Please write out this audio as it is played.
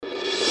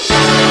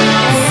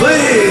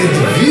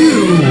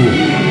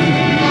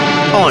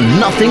on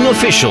Nothing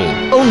Official,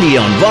 only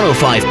on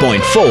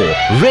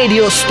 105.4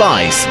 Radio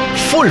Spice,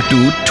 full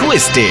to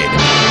twisted.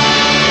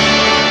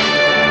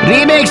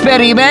 Remakes पे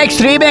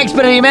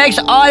remakes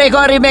और एक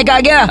और रीमेक आ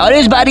गया, और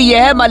इस बारी ये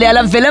है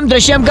मलयालम फिल्म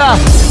दृश्यम का।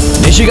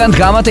 Nishikant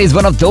Kamath is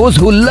one of those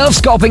who loves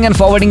copying and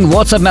forwarding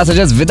WhatsApp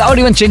messages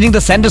without even changing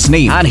the sender's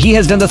name, and he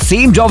has done the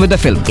same job with the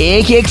film.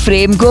 एक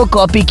frame को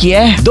copy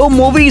किया है। Though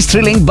movie is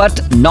thrilling,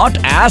 but not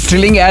as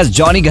thrilling as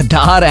Johnny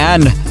Gaddar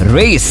and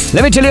Race.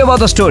 Let me tell you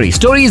about the story.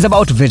 Story is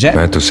about Vijay.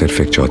 मैं तो सिर्फ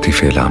एक चौथी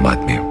fail आम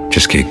आदमी हूँ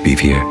जिसकी एक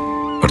बीवी है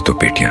और 2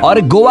 बेटियां। और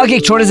गोवा के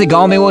एक छोटे से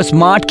गांव में वो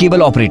स्मार्ट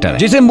केबल ऑपरेटर है,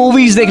 जिसे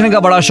मूवीज देखने का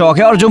बड़ा शौक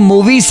है और जो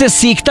मूवीज से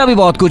सीखता भी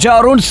बहुत कुछ है,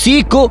 और उन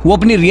सीख को वो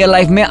अपनी रियल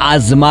लाइफ में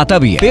आजमाता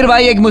भी है। फिर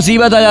भाई एक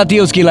मुसीबत आ जाती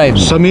है उसकी लाइफ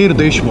में। समीर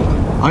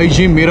देशमुख,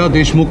 आईजी मेरा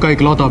देशमुख का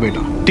इकलौता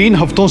बेटा, 3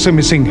 हफ्तों से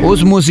मिसिंग है।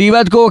 उस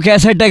मुसीबत को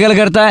कैसे टैकल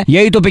करता है,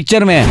 यही तो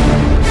पिक्चर में है।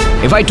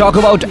 If I talk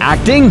about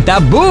acting,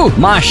 Tabu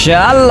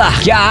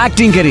माशाल्लाह क्या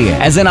एक्टिंग करी है।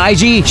 As an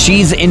IG,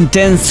 she's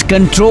intense,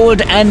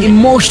 controlled and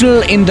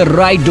emotional in the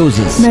right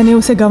doses. मैंने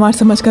उसे गंवार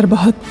समझकर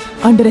बहुत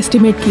अंडर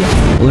एस्टिमेट किया।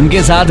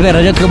 उनके साथ में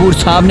रजत कपूर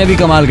साहब ने भी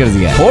कमाल कर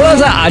दिया। थोड़ा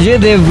सा अजय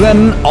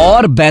देवगन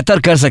और बेहतर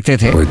कर सकते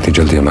थे। वो इतनी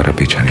जल्दी हमारा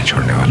पीछा नहीं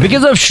छोड़ने वाले।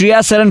 Because of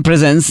Shreya Saran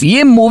presence,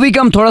 ये मूवी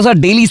का थोड़ा सा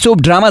डेली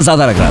सोप ड्रामा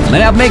ज्यादा लग रहा था।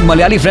 मैंने अपने एक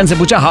मलयाली फ्रेंड से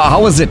पूछा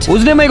हाउ वाज इट,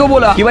 उसने मेरे को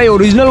बोला कि भाई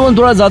ओरिजिनल वन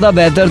थोड़ा ज्यादा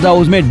बेहतर था,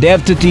 उसमें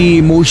डेप्थ थी,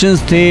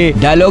 इमोशंस थे,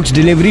 डायलॉग्स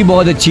डिलीवरी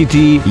बहुत अच्छी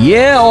थी।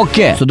 ये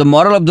okay. So the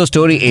moral of the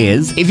story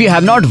is, if you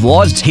have not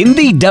watched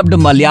Hindi dubbed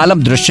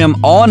Malayalam Drishyam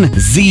on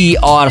जी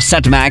और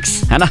सेट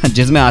मैक्स, है ना,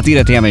 जिसमें आती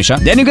रहती है हमेशा,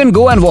 then you can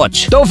go and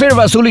watch. तो फिर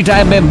वसूली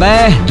टाइम में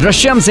मैं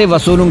दृश्यम से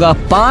वसूलूंगा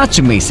 5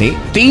 में से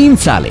 3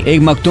 साले,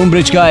 एक मखतूम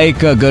ब्रिज का,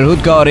 एक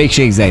गरहुद का और एक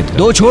शेख जायद।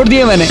 2 छोड़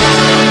दिए मैंने।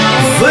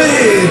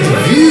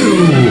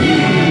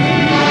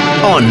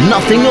 On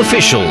Nothing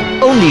Official,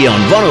 only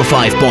on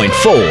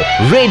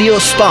 105.4 Radio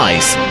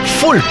Spice,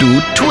 full to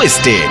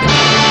twisted.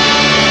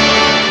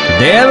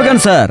 Devagan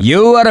sir,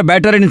 you are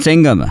better in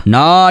Singam,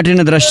 not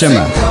in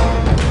Drishyam.